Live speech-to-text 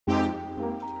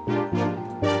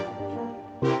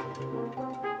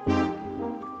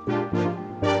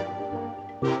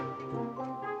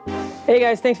Hey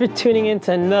guys, thanks for tuning in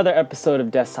to another episode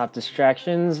of Desktop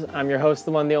Distractions. I'm your host,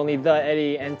 the one, the only, the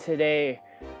Eddie, and today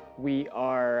we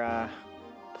are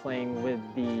playing with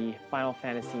the Final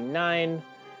Fantasy IX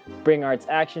Bring Arts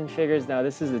action figures. Now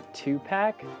this is a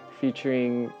 2-pack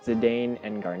featuring Zidane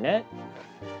and Garnet,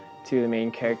 two of the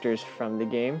main characters from the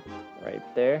game, right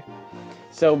there.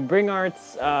 So Bring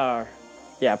Arts,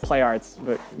 Play Arts,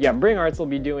 but yeah, Bring Arts will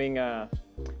be doing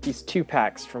these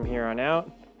 2-packs from here on out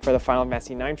for the Final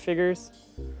Fantasy IX figures.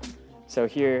 So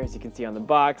here, as you can see on the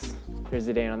box, there's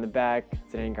Zidane on the back,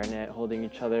 Zidane and Garnet holding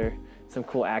each other, some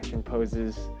cool action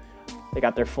poses. They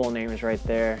got their full names right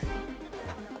there.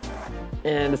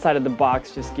 And the side of the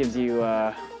box just gives you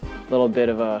a little bit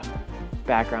of a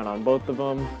background on both of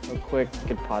them. Real quick, you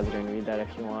could pause it and read that if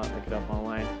you want, look it up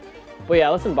online. But yeah,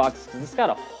 let's unbox this because this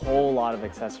got a whole lot of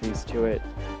accessories to it.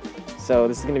 So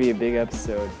this is gonna be a big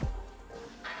episode.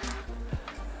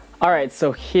 Alright,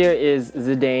 so here is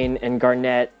Zidane and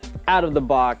Garnet out of the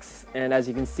box, and as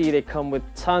you can see they come with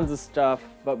tons of stuff,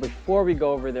 but before we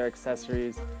go over their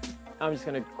accessories, I'm just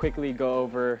going to quickly go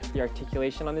over the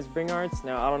articulation on this Bring Arts.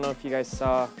 Now I don't know if you guys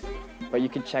saw, but you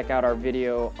could check out our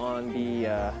video on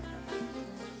the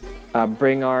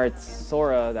Bring Arts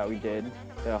Sora that we did,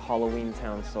 the Halloween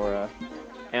Town Sora,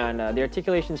 and the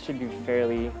articulations should be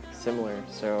fairly similar.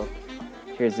 So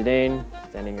here's Zidane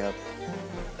standing up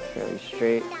fairly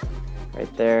straight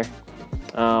right there.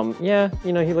 Yeah,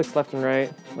 you know, he looks left and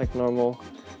right like normal.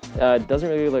 Doesn't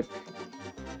really look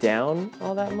down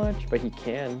all that much, but he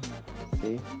can.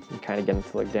 See, you kind of get him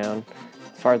to look down.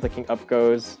 As far as looking up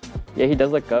goes, yeah, he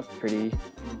does look up pretty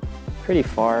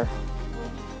far.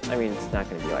 I mean, it's not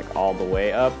going to be like all the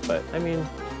way up, but I mean,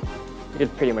 you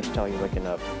could pretty much tell he's looking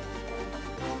up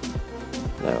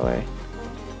that way.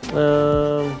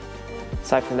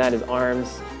 Aside from that, his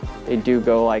arms, they do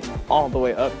go like all the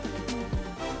way up,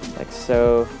 like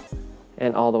so,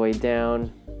 and all the way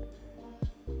down.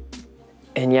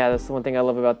 And yeah, that's the one thing I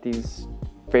love about these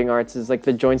Bring Arts is like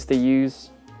the joints they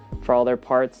use for all their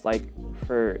parts, like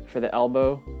for the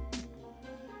elbow.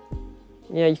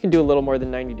 Yeah, you can do a little more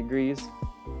than 90 degrees,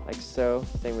 like so.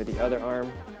 Same with the other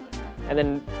arm. And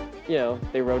then, you know,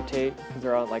 they rotate because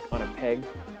they're all like on a peg.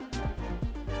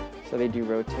 So they do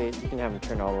rotate. You can have them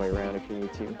turn all the way around if you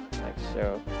need to, like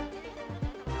so.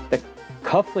 The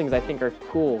cufflinks I think are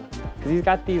cool because he's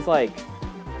got these like,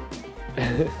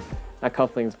 not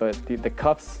cufflinks, but the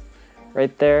cuffs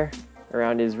right there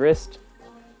around his wrist.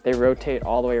 They rotate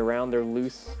all the way around. They're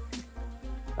loose.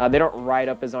 They don't ride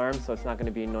up his arm, so it's not going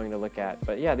to be annoying to look at.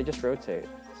 But yeah, they just rotate.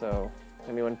 So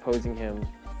I mean, when posing him,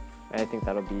 I think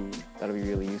that'll be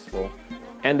really useful.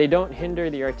 And they don't hinder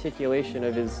the articulation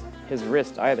of his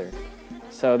wrist either.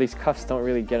 So these cuffs don't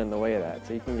really get in the way of that.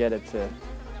 So you can get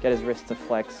his wrist to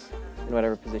flex in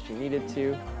whatever position you need it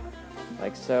to,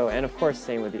 like so. And of course,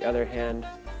 same with the other hand.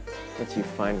 Once you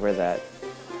find where that,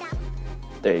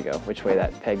 there you go, which way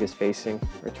that peg is facing,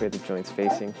 which way the joint's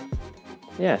facing.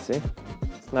 Yeah, see?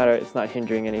 It's not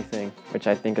hindering anything, which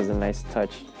I think is a nice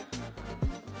touch.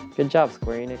 Good job,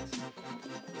 Square Enix.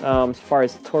 As far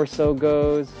as torso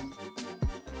goes,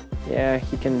 yeah,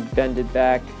 he can bend it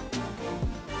back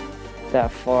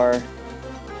that far, and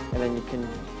then you can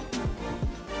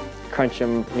crunch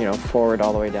him, you know, forward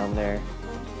all the way down there,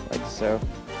 like so.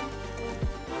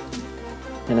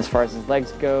 And as far as his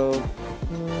legs go,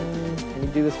 can he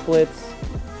do the splits?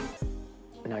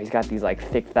 No, he's got these like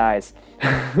thick thighs.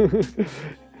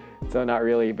 So not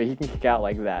really, but he can kick out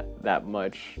like that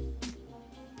much.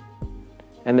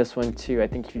 And this one too, I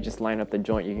think if you just line up the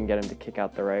joint, you can get him to kick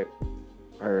out the right,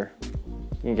 or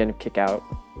you can get him to kick out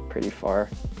pretty far.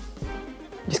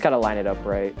 You just gotta line it up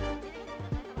right.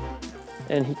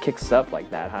 And he kicks up like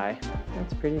that high.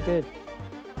 That's pretty good.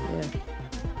 Yeah.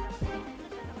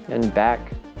 And back,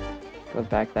 goes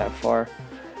back that far.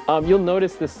 You'll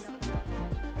notice this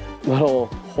little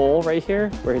hole right here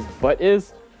where his butt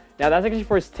is. Now that's actually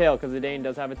for his tail, because Zidane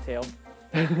does have a tail.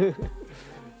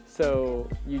 So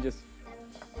you just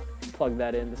plug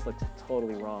that in. This looks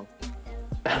totally wrong.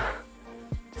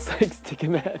 Just like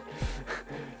sticking that.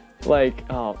 Like,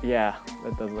 oh yeah,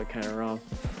 that does look kind of wrong.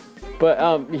 But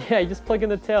yeah, you just plug in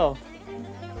the tail,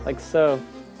 like so.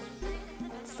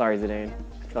 Sorry, Zidane.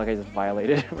 I feel like I just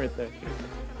violated it right there.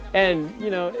 And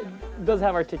you know, it does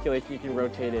have articulation. You can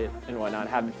rotate it and whatnot,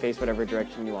 have it face whatever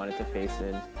direction you want it to face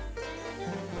in.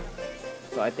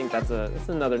 So I think that's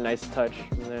another nice touch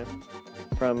from there,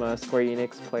 from Square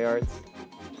Enix Play Arts.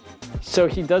 So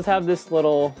he does have this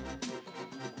little,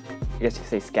 I guess you could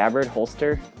say, scabbard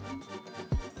holster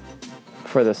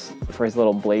for his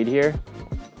little blade here.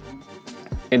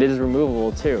 It is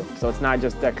removable too, so it's not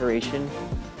just decoration.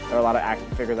 There are a lot of action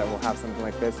figures that will have something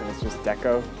like this and it's just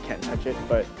deco, you can't touch it,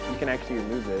 but you can actually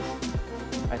remove this.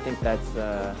 I think that's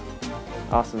an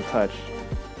awesome touch.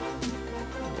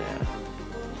 Yeah.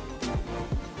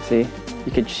 See,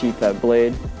 you could sheath that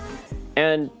blade.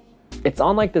 And it's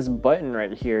on like this button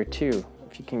right here too,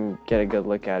 if you can get a good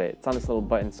look at it. It's on this little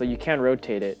button, so you can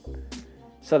rotate it.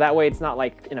 So that way it's not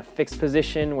like in a fixed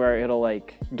position where it'll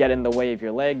like get in the way of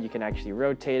your leg. You can actually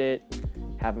rotate it,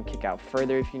 have them kick out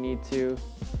further if you need to.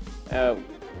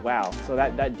 Wow, so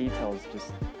that detail is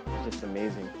just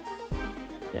amazing.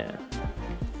 Yeah.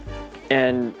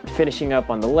 And finishing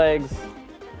up on the legs,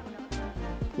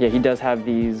 yeah, he does have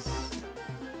these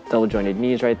double jointed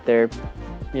knees right there.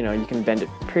 You know, you can bend it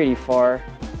pretty far.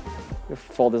 You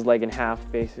fold his leg in half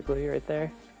basically right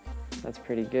there. That's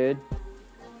pretty good.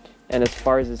 And as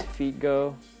far as his feet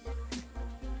go,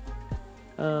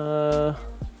 yeah,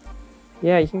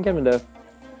 you can get him to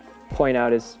point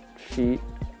out his feet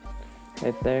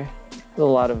right there. There's a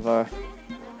lot of,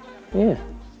 yeah,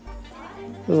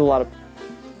 there's a lot of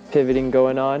pivoting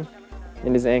going on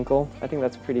in his ankle. I think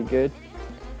that's pretty good.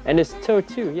 And his toe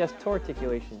too, he has toe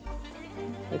articulation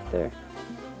right there.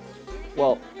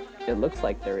 Well, it looks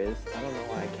like there is. I don't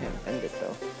know why I can't bend it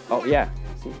though. Oh yeah,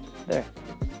 see, there.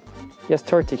 He has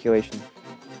toe articulation,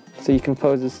 so you can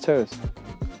pose his toes.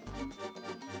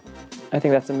 I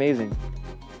think that's amazing.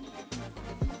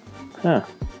 Huh.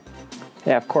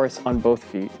 Yeah, of course, on both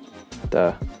feet.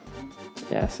 Duh.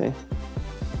 Yeah, see?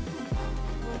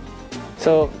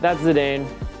 So that's Zidane.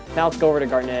 Now let's go over to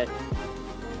Garnet.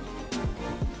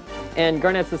 And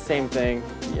Garnet's the same thing.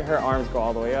 Her arms go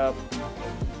all the way up.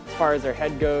 As far as her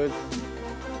head goes,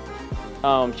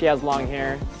 she has long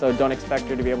hair, so don't expect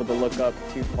her to be able to look up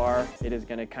too far. It is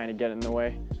gonna kind of get in the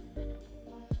way.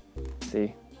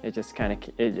 See, it just kind of,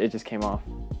 it just came off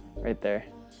right there.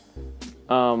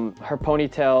 Her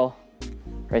ponytail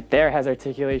right there has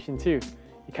articulation too.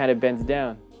 It kind of bends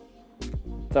down.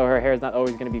 So her hair is not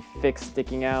always gonna be fixed,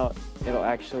 sticking out. It'll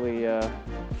actually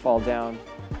fall down.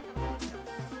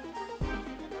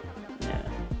 Yeah.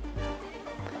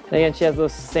 And again, she has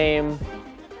those same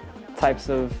types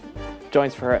of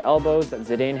joints for her elbows that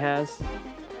Zidane has.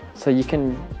 So you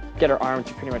can get her arm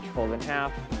to pretty much fold in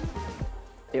half.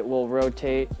 It will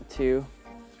rotate too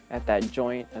at that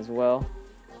joint as well,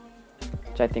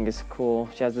 which I think is cool.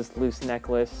 She has this loose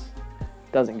necklace.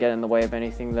 Doesn't get in the way of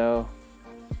anything though.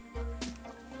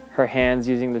 Her hands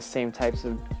using the same types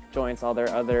of joints all their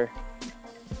other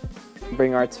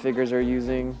Bring Arts figures are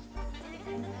using.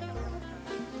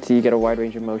 So you get a wide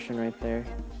range of motion right there.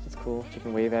 It's cool. She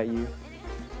can wave at you.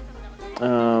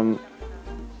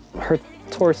 Her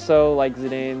torso, like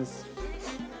Zidane's,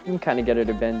 you can kind of get her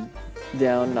to bend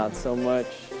down, not so much.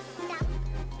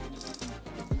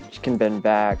 She can bend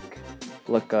back,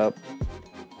 look up.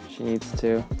 She needs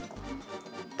to.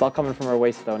 It's all coming from her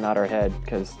waist though, not her head,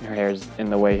 because her hair's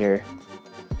in the way here.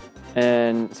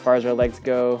 And as far as her legs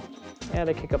go, yeah,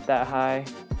 they kick up that high,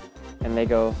 and they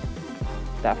go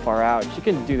that far out. She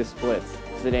can do the splits.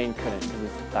 Zidane couldn't, because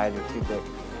his thighs are too big.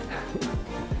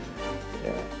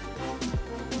 Yeah.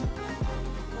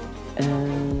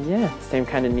 And yeah, same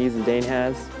kind of knees Zidane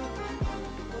has.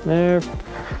 I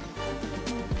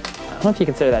don't know if you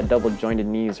consider that double jointed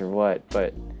knees or what,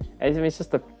 but I mean, it's just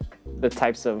the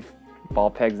types of ball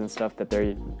pegs and stuff that they're,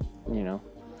 you know,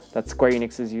 that Square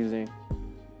Enix is using.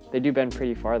 They do bend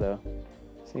pretty far though.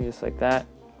 See, just like that.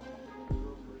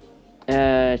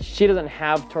 She doesn't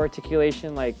have toe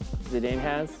articulation like Zidane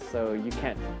has, so you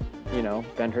can't, you know,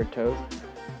 bend her toes.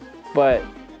 But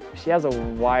she has a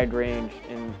wide range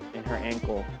in her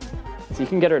ankle. So you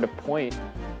can get her to point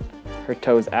her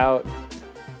toes out,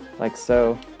 like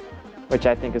so, which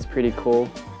I think is pretty cool.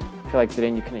 I feel like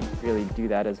Zidane, you couldn't really do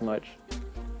that as much.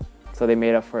 So they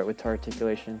made up for it with toe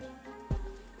articulation.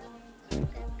 See?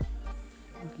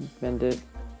 Bend it.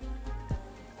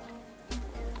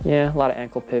 Yeah, a lot of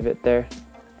ankle pivot there.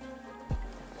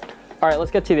 All right, let's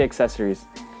get to the accessories.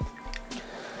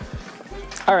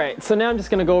 All right, so now I'm just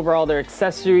gonna go over all their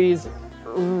accessories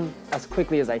as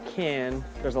quickly as I can.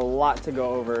 There's a lot to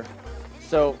go over.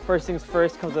 So first things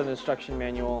first, comes with an instruction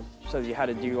manual. Shows you how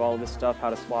to do all this stuff, how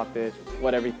to swap it,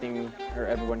 what everything or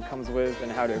everyone comes with,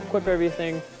 and how to equip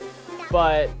everything.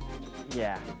 But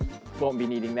yeah, won't be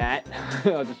needing that.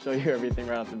 I'll just show you everything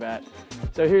right off the bat.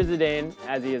 So here's Zidane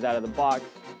as he is out of the box.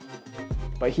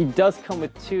 But he does come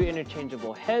with two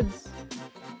interchangeable heads.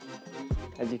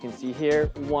 As you can see here,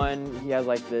 one, he has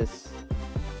like this,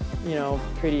 you know,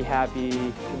 pretty happy,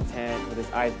 content with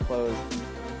his eyes closed.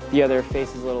 The other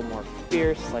face is a little more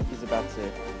fierce, like he's about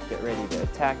to get ready to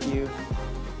attack you,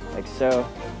 like so.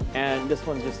 And this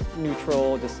one's just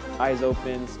neutral, just eyes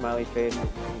open, smiley face,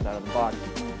 comes out of the box.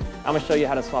 I'm gonna show you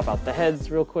how to swap out the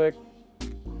heads real quick.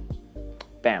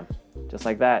 Bam, just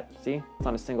like that. See, it's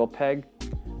on a single peg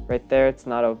right there. It's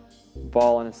not a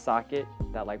ball in a socket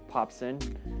that like pops in.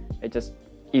 It just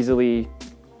easily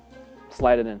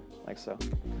slide it in like so.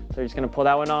 So you're just gonna pull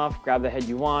that one off, grab the head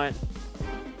you want.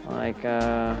 Like,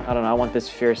 I don't know, I want this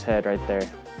fierce head right there.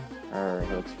 Or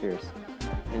it looks fierce.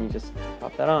 And you just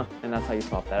pop that on, and that's how you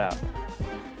swap that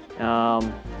out.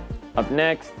 Up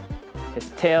next, his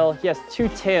tail. He has two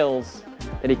tails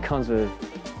that he comes with.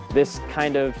 This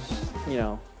kind of, you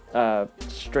know,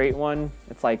 straight one.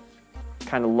 It's like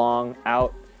kind of long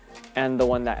out. And the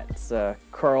one that's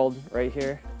curled right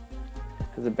here.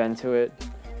 Has a bend to it.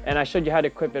 And I showed you how to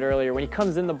equip it earlier. When he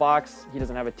comes in the box, he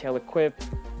doesn't have a tail equipped.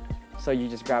 So you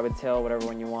just grab a tail, whatever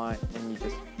one you want, and you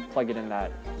just plug it in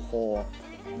that hole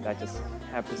that just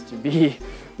happens to be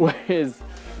where his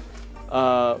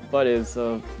butt is.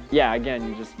 So yeah, again,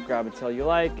 you just grab a tail you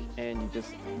like, and you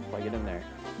just plug it in there.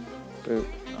 Boop.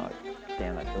 Oh,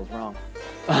 damn, that feels wrong.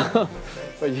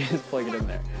 But you just plug it in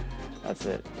there. That's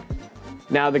it.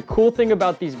 Now, the cool thing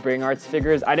about these Bring Arts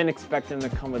figures, I didn't expect them to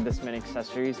come with this many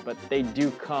accessories, but they do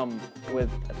come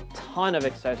with a ton of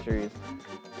accessories,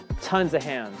 tons of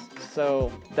hands.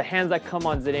 So the hands that come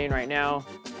on Zidane right now,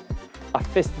 a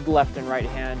fisted left and right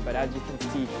hand, but as you can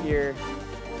see here,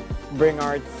 Bring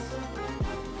Arts,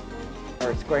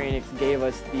 or Square Enix, gave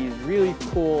us these really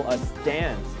cool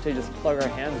stands to just plug our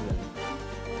hands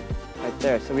in. Right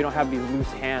there, so we don't have these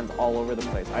loose hands all over the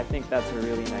place. I think that's a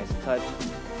really nice touch.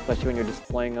 Especially when you're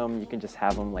displaying them, you can just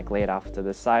have them like laid off to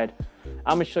the side.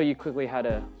 I'm gonna show you quickly how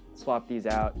to swap these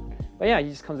out. But yeah, he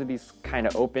just comes with these kind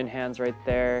of open hands right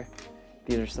there.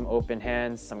 These are some open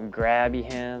hands, some grabby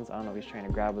hands. I don't know if he's trying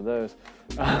to grab with those.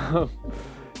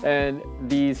 And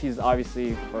these, he's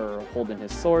obviously for holding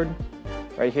his sword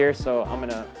right here. So I'm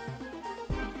gonna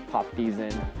pop these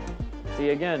in. See,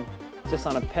 again, just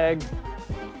on a peg,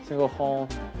 single hole.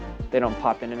 They don't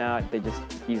pop in and out, they just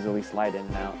easily slide in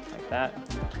and out like that.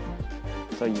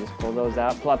 So you just pull those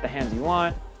out, pull out the hands you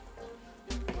want,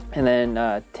 and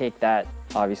then take that,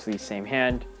 obviously same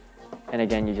hand, and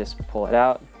again you just pull it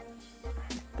out.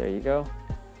 There you go.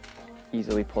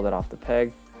 Easily pull it off the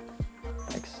peg,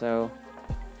 like so.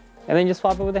 And then you just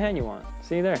swap it with the hand you want.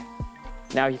 See there?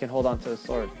 Now he can hold on to the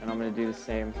sword, and I'm gonna do the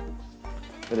same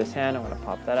with this hand. I'm gonna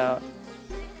pop that out.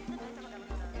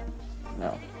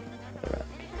 No.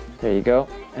 There you go,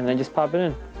 and then just pop it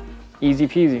in. Easy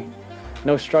peasy,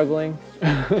 no struggling.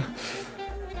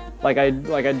 like I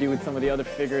do with some of the other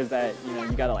figures that, you know,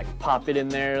 you gotta like pop it in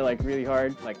there like really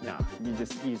hard. Like, no, you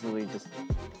just easily just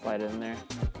slide it in there,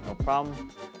 no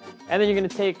problem. And then you're gonna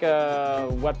take a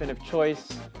weapon of choice.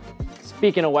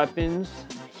 Speaking of weapons,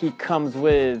 he comes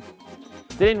with,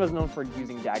 Zidane was known for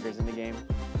using daggers in the game.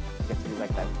 I guess he was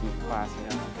like that thief class,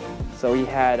 you know. So he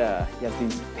has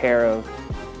these pair of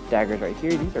daggers right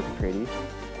here. These are pretty.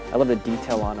 I love the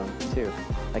detail on them too.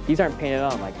 Like, these aren't painted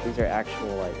on, like these are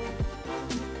actual, like,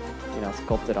 you know,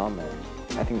 sculpted on there.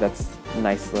 I think that's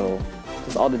nice little,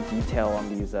 just all the detail on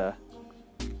these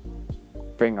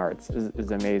Bring Arts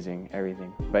is amazing,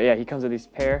 everything. But yeah, he comes with these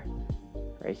pair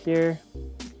right here.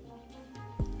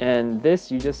 And this,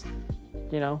 you just,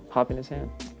 you know, pop in his hand,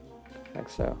 like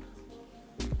so.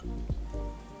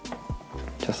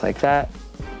 Just like that.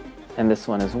 And this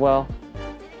one as well.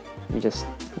 You just,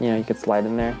 you know, you could slide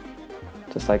in there,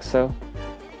 just like so.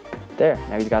 There,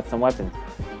 now he's got some weapons.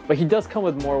 But he does come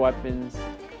with more weapons.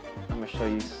 I'm gonna show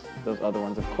you those other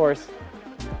ones, of course.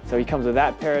 So he comes with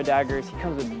that pair of daggers. He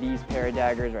comes with these pair of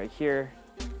daggers right here.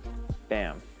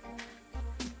 Bam.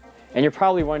 And you're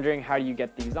probably wondering, how do you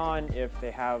get these on if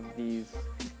they have these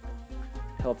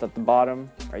hilts at the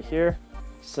bottom right here?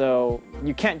 So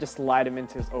you can't just slide them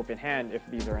into his open hand if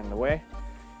these are in the way.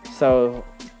 So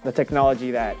the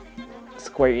technology that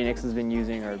Square Enix has been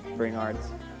using, or Bring Arts,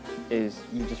 is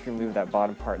you just remove that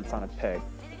bottom part that's on a peg,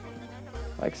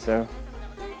 like so.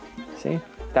 See?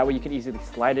 That way you can easily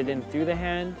slide it in through the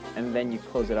hand, and then you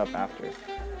close it up after.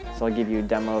 So I'll give you a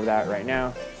demo of that right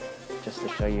now, just to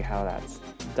show you how that's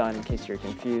done in case you're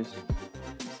confused.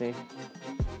 See?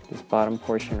 This bottom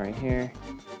portion right here.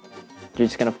 You're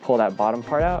just gonna pull that bottom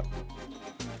part out,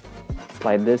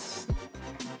 slide this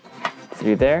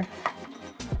through there.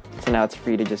 So now it's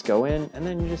free to just go in, and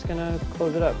then you're just gonna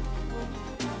close it up.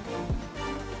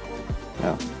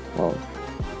 Oh, well,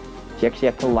 you actually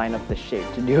have to line up the shape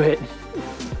to do it.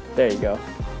 There you go,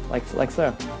 like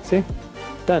so. See?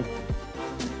 Done.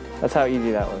 That's how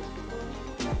easy that was.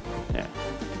 Yeah.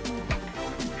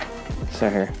 So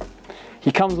here.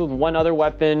 He comes with one other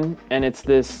weapon, and it's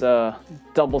this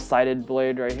double-sided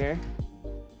blade right here.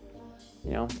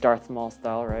 You know, Darth Maul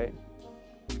style, right?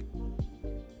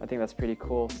 I think that's pretty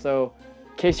cool. So,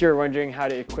 in case you're wondering how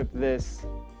to equip this,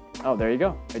 oh, there you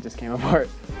go. It just came apart,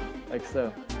 like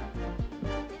so.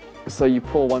 So you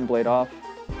pull one blade off,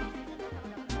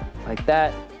 like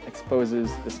that, exposes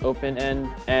this open end,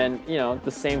 and you know,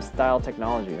 the same style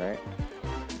technology, right?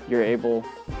 You're able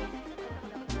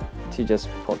to just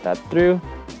pull that through,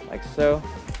 like so.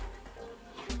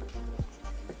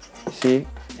 See?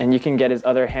 And you can get his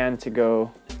other hand to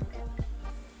go,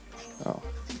 oh,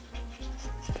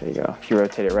 there you go, if you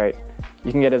rotate it right.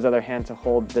 You can get his other hand to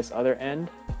hold this other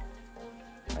end,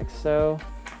 like so.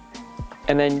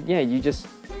 And then, yeah, you just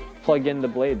plug in the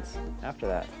blades after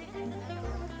that.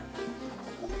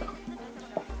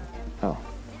 Oh.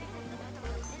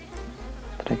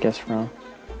 Did I guess wrong?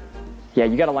 Yeah,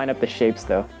 you gotta line up the shapes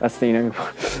though. That's the annoying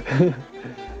part.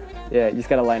 Yeah, you just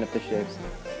gotta line up the shapes.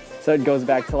 So it goes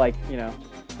back to like, you know,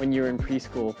 when you were in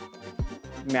preschool,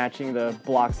 matching the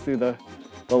blocks through the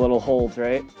little holes,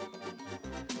 right?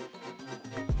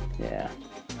 Yeah.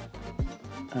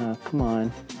 Come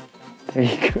on. There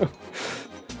you go.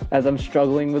 As I'm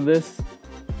struggling with this.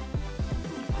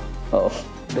 Oh,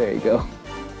 there you go.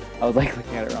 I was like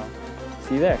looking at it wrong.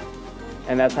 See there?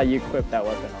 And that's how you equip that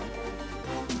weapon on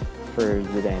for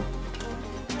Zidane.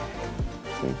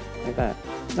 See, like that.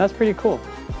 That's pretty cool.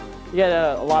 You get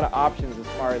a lot of options as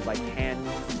far as like hands,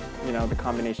 you know, the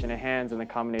combination of hands and the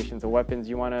combinations of weapons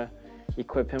you want to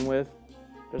equip him with.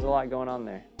 There's a lot going on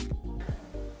there.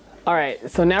 All right,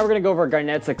 so now we're gonna go over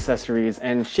Garnet's accessories,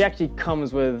 and she actually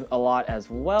comes with a lot as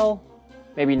well.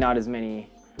 Maybe not as many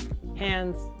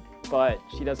hands, but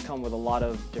she does come with a lot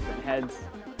of different heads.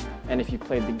 And if you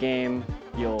played the game,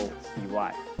 you'll see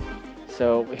why.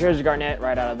 So here's Garnet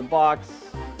right out of the box.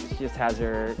 She just has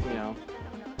her, you know,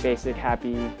 basic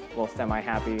happy, well,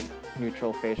 semi-happy,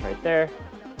 neutral face right there.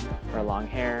 Her long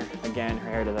hair. Again, her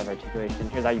hair does have articulation.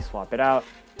 Here's how you swap it out.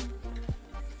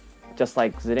 Just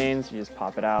like Zidane's, you just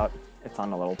pop it out. It's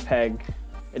on a little peg.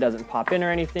 It doesn't pop in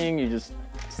or anything. You just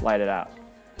slide it out,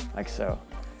 like so.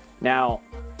 Now,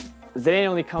 Zidane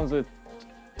only comes with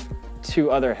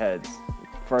 2 other heads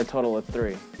for a total of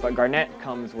 3. But Garnet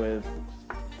comes with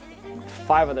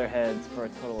 5 other heads for a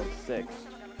total of 6.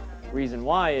 Reason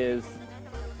why is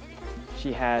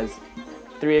she has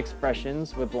 3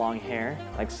 expressions with long hair,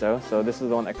 like so. So this is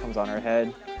the one that comes on her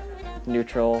head.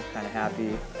 Neutral, kind of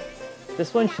happy.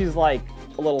 This one, she's like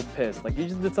a little pissed. Like you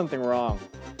just did something wrong.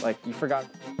 Like you forgot.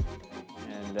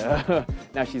 And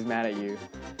now she's mad at you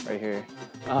right here.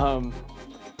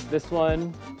 This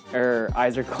one, her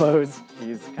eyes are closed.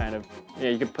 She's kind of, yeah,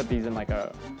 you could put these in like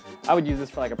a, I would use this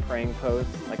for like a praying pose,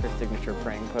 like her signature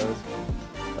praying pose.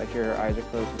 Like here, her eyes are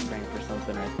closed, she's praying for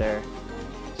something right there.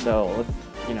 So let's,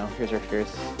 you know, here's her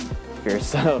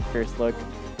fierce look.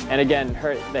 And again,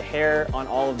 the hair on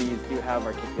all of these do have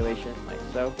articulation, like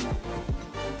so.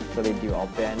 So they do all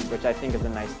bend, which I think is a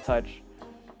nice touch.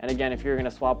 And again, if you're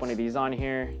gonna swap one of these on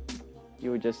here,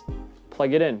 you would just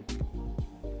plug it in.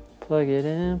 Plug it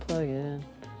in,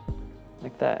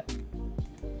 like that.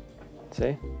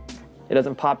 See? It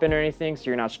doesn't pop in or anything, so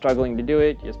you're not struggling to do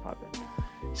it, you just pop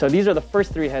in. So these are the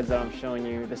first 3 heads that I'm showing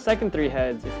you. The second 3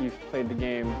 heads, if you've played the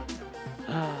game,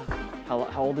 how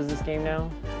old is this game now?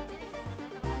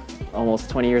 Almost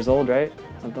 20 years old, right?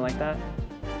 Something like that.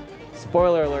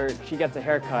 Spoiler alert, she gets a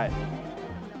haircut.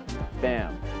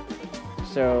 Bam.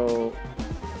 So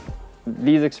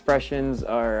these expressions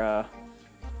are,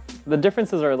 the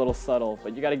differences are a little subtle,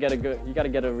 but you gotta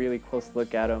get a really close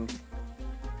look at them.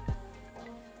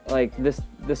 Like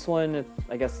this one,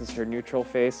 I guess is her neutral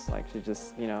face. Like she's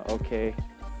just, you know, okay,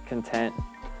 content.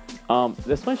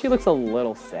 This one, she looks a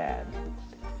little sad.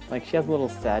 Like she has a little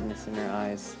sadness in her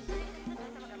eyes.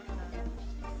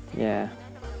 Yeah.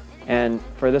 And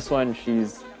for this one,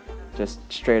 she's just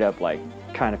straight up like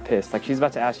kind of pissed. Like she's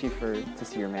about to ask you to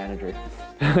see your manager.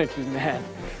 Like she's mad.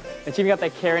 And she even got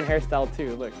that Karen hairstyle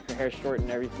too. Look, her hair's short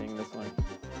and everything, this one.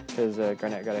 Because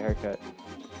Garnet got a haircut.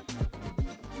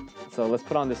 So let's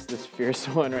put on this fierce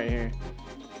one right here.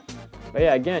 But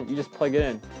yeah, again, you just plug it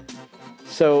in.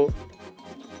 So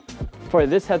for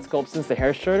this head sculpt, since the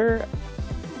hair's shorter,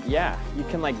 yeah, you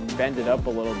can like bend it up a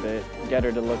little bit, get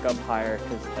her to look up higher,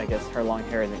 because I guess her long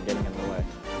hair isn't getting in the way.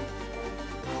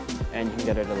 And you can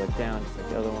get her to look down, just like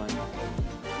the other one.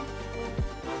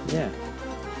 Yeah.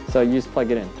 So you just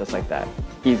plug it in, just like that.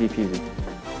 Easy peasy.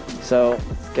 So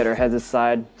let's get her head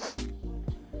aside.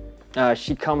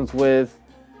 She comes with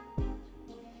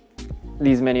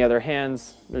these many other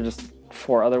hands. They're just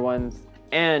 4 other ones.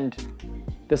 And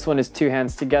this one is 2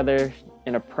 hands together.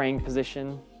 in a praying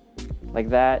position like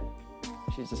that.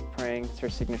 She's just praying. It's her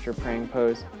signature praying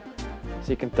pose.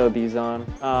 So you can throw these on.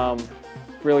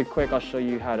 Really quick, I'll show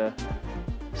you how to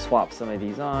swap some of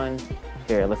these on.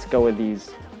 Here, let's go with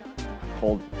these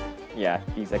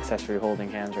these accessory holding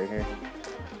hands right here.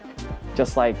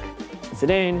 Just like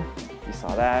Zidane, you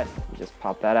saw that. You just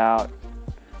pop that out,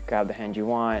 grab the hand you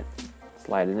want,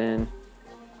 slide it in.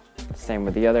 Same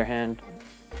with the other hand,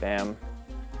 bam.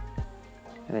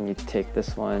 And then you take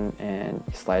this one and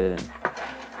you slide it in.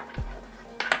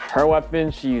 Her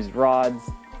weapon, she used rods.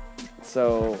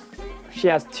 So she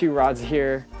has 2 rods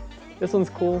here. This one's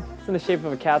cool. It's in the shape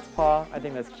of a cat's paw. I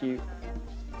think that's cute.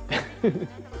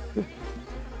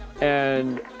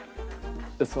 And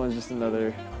this one's just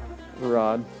another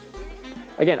rod.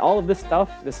 Again, all of this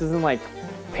stuff, this isn't like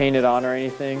painted on or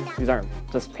anything. These aren't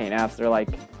just paint apps. They're like,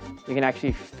 you can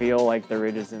actually feel like the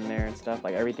ridges in there and stuff.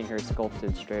 Like everything here is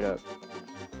sculpted straight up.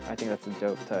 I think that's a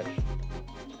dope touch.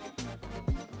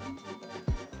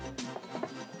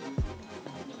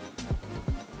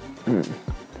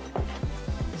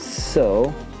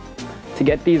 So, to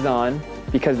get these on,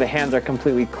 because the hands are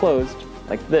completely closed,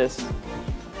 like this,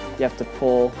 you have to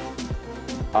pull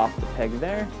off the peg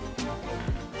there,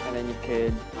 and then you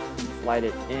could slide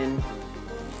it in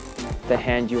the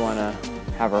hand you want to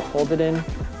have her hold it in.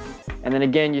 And then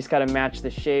again, you just got to match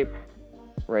the shape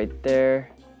right there.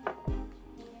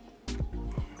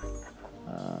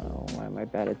 Why am I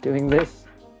bad at doing this?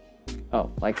 Oh,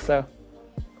 like so.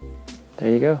 There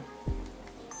you go.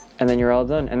 And then you're all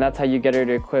done. And that's how you get her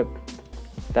to equip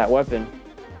that weapon.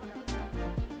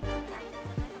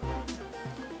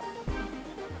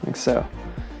 Like so.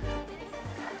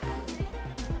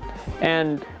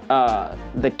 And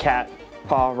the cat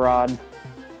paw rod,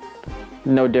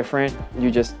 no different. You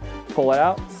just pull it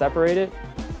out, separate it,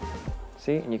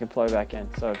 see, and you can plug it back in.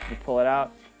 So if you pull it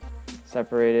out,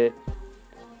 separate it,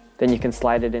 then you can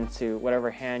slide it into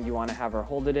whatever hand you want to have her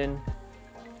hold it in,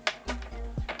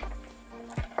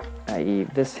 i.e.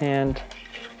 this hand.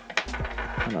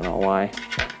 I don't know why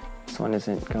this one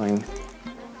isn't going.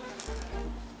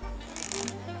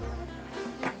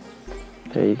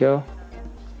 There you go.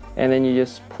 And then you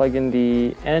just plug in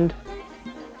the end.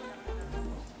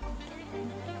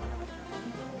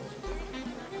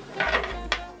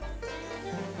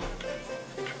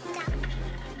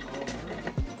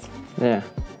 Yeah.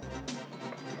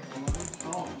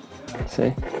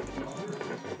 See?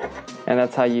 And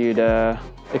that's how you'd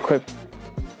equip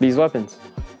these weapons.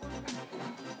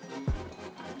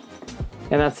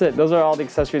 And that's it. Those are all the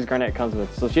accessories Garnet comes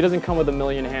with. So she doesn't come with a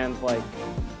million hands like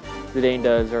Zidane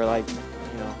does, or like,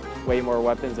 you know, way more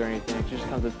weapons or anything. She just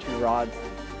comes with 2 rods.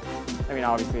 I mean,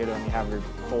 obviously you'd only have her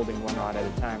holding 1 rod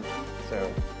at a time.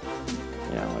 So,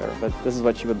 you know, whatever. But this is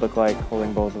what she would look like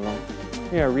holding both of them.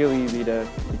 Yeah, really easy to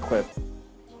equip.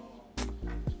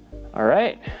 All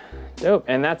right, dope.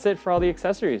 And that's it for all the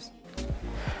accessories.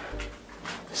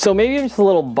 So maybe I'm just a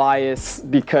little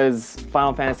biased because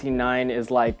Final Fantasy IX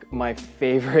is like my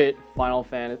favorite Final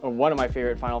Fantasy, or one of my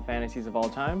favorite Final Fantasies of all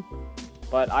time.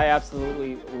 But I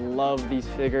absolutely love these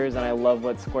figures, and I love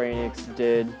what Square Enix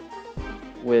did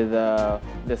with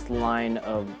this line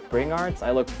of Bring Arts.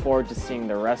 I look forward to seeing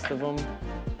the rest of them.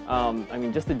 I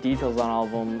mean, just the details on all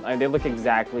of them, they look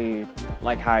exactly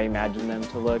like how I imagined them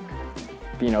to look,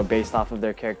 you know, based off of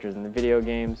their characters in the video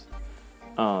games.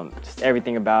 Just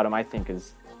everything about them I think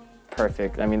is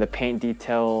perfect. I mean, the paint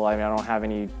detail, I mean, I don't have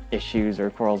any issues or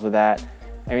quarrels with that.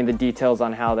 I mean, the details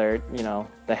on how their, you know,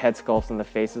 the head sculpts and the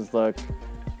faces look,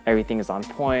 everything is on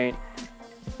point.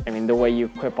 I mean, the way you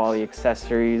equip all the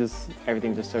accessories,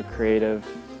 everything's just so creative.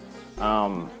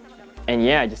 And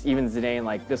yeah, just even Zidane,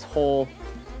 like this whole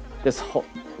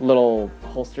little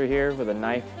holster here with a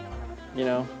knife, you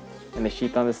know, and the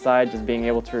sheath on the side, just being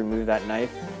able to remove that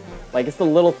knife. Like, it's the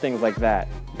little things like that,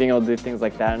 being able to do things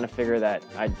like that in a figure that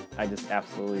I just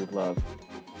absolutely love.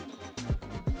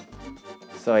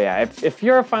 So yeah, if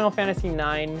you're a Final Fantasy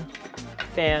IX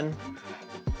fan,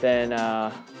 then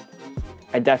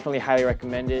I definitely highly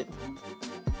recommend it.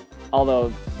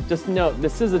 Although, just note,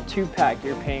 this is a 2-pack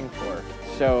you're paying for,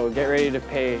 so get ready to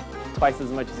pay twice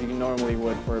as much as you normally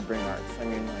would for a Bring Arts. I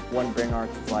mean, like, one Bring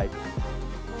Arts is like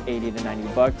 80 to 90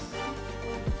 bucks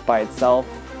by itself.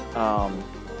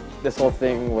 This whole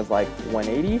thing was like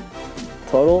 180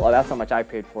 total. Oh, that's how much I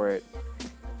paid for it.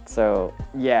 So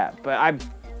yeah, but I don't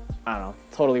know,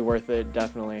 totally worth it,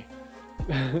 definitely.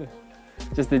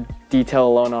 Just the detail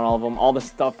alone on all of them, all the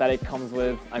stuff that it comes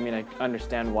with. I mean, I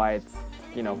understand why it's,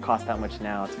 you know, cost that much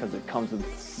now. It's because it comes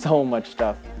with so much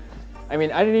stuff. I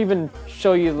mean, I didn't even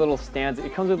show you little stands.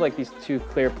 It comes with like these 2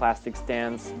 clear plastic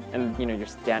stands and, you know, your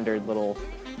standard little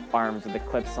arms with the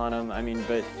clips on them. I mean,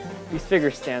 but these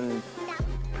figures stand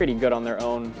pretty good on their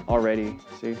own already.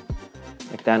 See,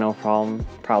 like that, no problem.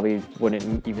 Probably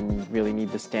wouldn't even really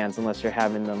need the stands unless you're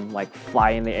having them like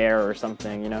fly in the air or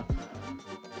something, you know,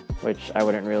 which I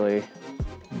wouldn't really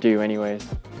do anyways.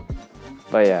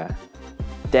 But yeah,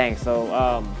 dang. So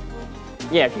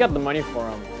yeah, if you got the money for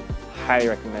them, highly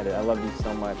recommend it. I love these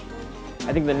so much.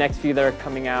 I think the next few that are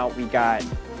coming out, we got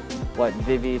what,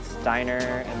 Vivi,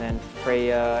 Steiner, and then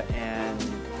Freya and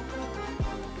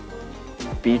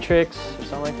Beatrix or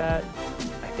something like that.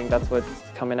 I think that's what's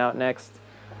coming out next.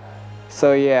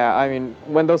 So yeah, I mean,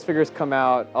 when those figures come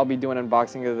out, I'll be doing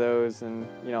unboxing of those and,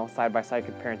 you know, side-by-side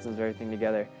comparisons of everything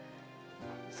together.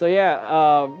 So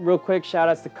yeah, real quick, shout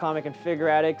outs to Comic and Figure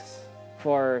Addicts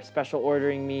for special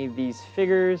ordering me these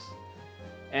figures.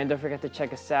 And don't forget to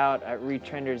check us out at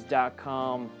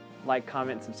retrenders.com. Like,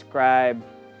 comment, subscribe,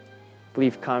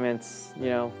 leave comments, you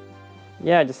know.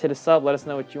 Yeah, just hit us up. Let us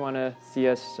know what you want to see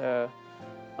us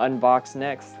unbox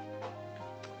next.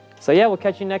 So yeah, we'll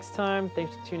catch you next time.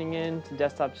 Thanks for tuning in to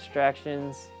Desktop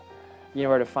Distractions. You know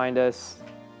where to find us.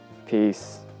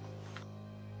 Peace.